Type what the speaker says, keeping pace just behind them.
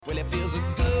Well, it feels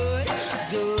good,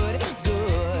 good,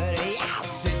 good.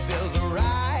 Yes, it feels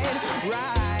right,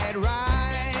 right,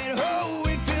 right. Oh,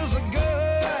 it feels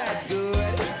good,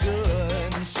 good,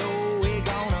 good. So we're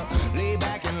gonna lay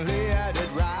back and let it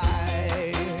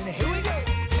ride. Here we go.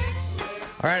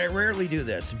 All right, I rarely do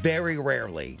this, very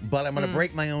rarely, but I'm going to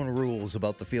break my own rules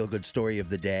about the feel-good story of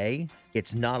the day.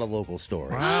 It's not a local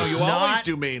story. Wow, you always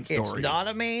do main stories. It's not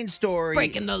a main story.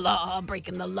 Breaking the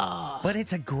law. But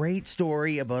it's a great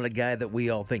story about a guy that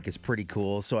we all think is pretty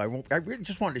cool. So I really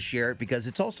just wanted to share it because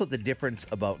it's also the difference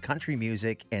about country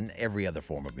music and every other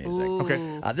form of music.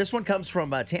 Okay. This one comes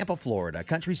from Tampa, Florida.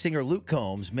 Country singer Luke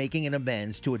Combs making an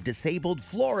amends to a disabled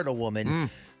Florida woman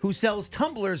who sells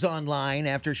tumblers online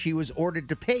after she was ordered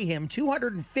to pay him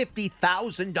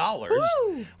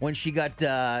 $250,000 when she got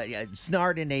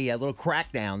snared in a little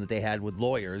crackdown that they had with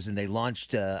lawyers, and they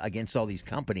launched against all these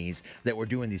companies that were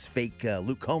doing these fake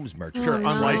Luke Combs merch. Sure,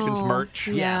 unlicensed merch.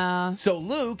 Yeah. So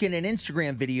Luke, in an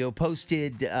Instagram video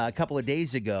posted a couple of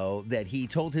days ago, that he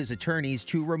told his attorneys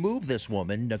to remove this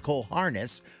woman, Nicole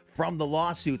Harness, from the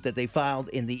lawsuit that they filed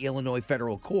in the Illinois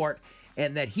federal court,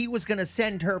 and that he was going to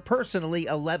send her personally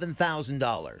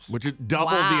 $11,000. Which is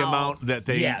double the amount that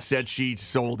they Yes. said she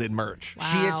sold in merch.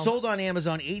 She had Wow. sold on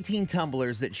Amazon 18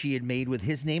 tumblers that she had made with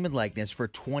his name and likeness for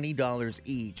 $20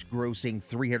 each, grossing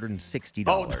 $360.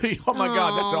 Oh my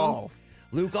God, that's all.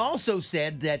 Luke also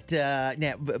said that,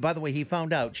 now, by the way, he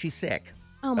found out she's sick.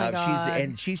 Oh, my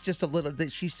God. She's just a little,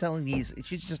 she's selling these,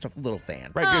 she's just a little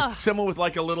fan. Right, there's someone with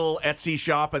like a little Etsy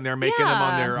shop, and they're making them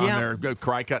on Yeah. their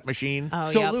cry cut machine.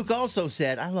 Oh, So yep. Luke also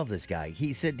said, I love this guy.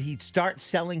 He said he'd start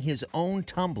selling his own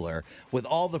tumbler with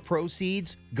all the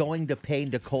proceeds going to pay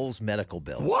Nicole's medical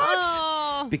bills.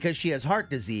 Oh. Because she has heart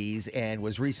disease and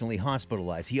was recently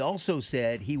hospitalized. He also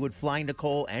said he would fly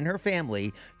Nicole and her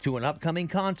family to an upcoming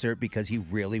concert because he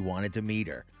really wanted to meet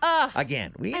her.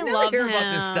 Again, we I never love hear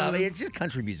about this him. stuff. It's just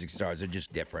country music stars are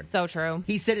just different. So true.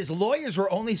 He said his lawyers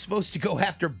were only supposed to go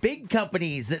after big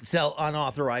companies that sell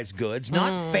unauthorized goods,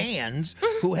 not fans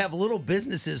who have little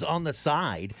businesses on the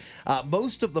side.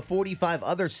 Most of the 45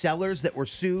 other sellers that were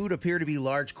sued appear to be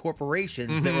large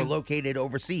corporations that were located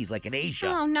overseas, like in Asia.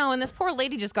 Oh, no. And this poor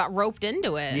lady just got roped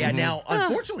into it. Yeah, now,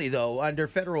 unfortunately, though, under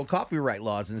federal copyright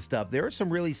laws and stuff, there are some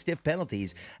really stiff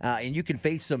penalties, and you can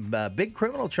face some big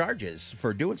criminal charges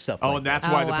for doing stuff Oh, like and that's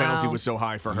that. why Oh, the penalty wow. was so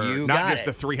high for her. You Not got just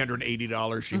it. the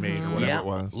 $380 she made or whatever it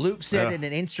was. Luke said Ugh. in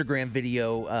an Instagram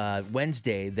video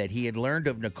Wednesday that he had learned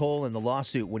of Nicole and the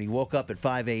lawsuit when he woke up at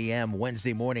 5 a.m.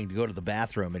 Wednesday morning to go to the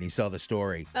bathroom, and he saw the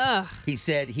story. Ugh. He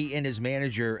said he and his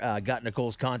manager got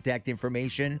Nicole's contact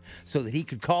information so that he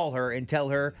could call her and tell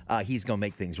her he's going to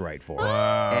make things right for her.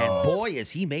 And boy, is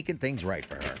he making things right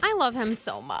for her. I love him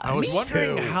so much. I was Me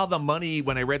wondering too. how the money,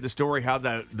 when I read the story, how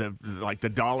the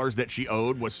dollars that she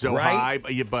owed was so Right?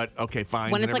 high. But okay,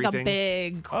 fines when and it's like everything.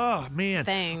 a big Oh man,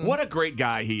 thing. what a great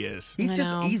guy he is. He's I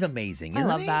just, know. he's amazing. I Isn't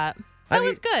love he? that. I That mean,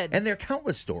 was good. And there are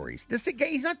countless stories. This guy,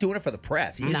 he's not doing it for the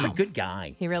press. He's just a No. good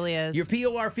guy. He really is. Your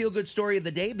POR Feel Good Story of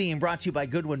the Day being brought to you by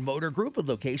Goodwin Motor Group with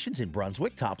locations in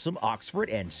Brunswick, Topsom, Oxford,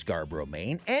 and Scarborough,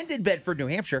 Maine, and in Bedford, New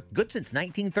Hampshire. Good since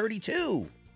 1932.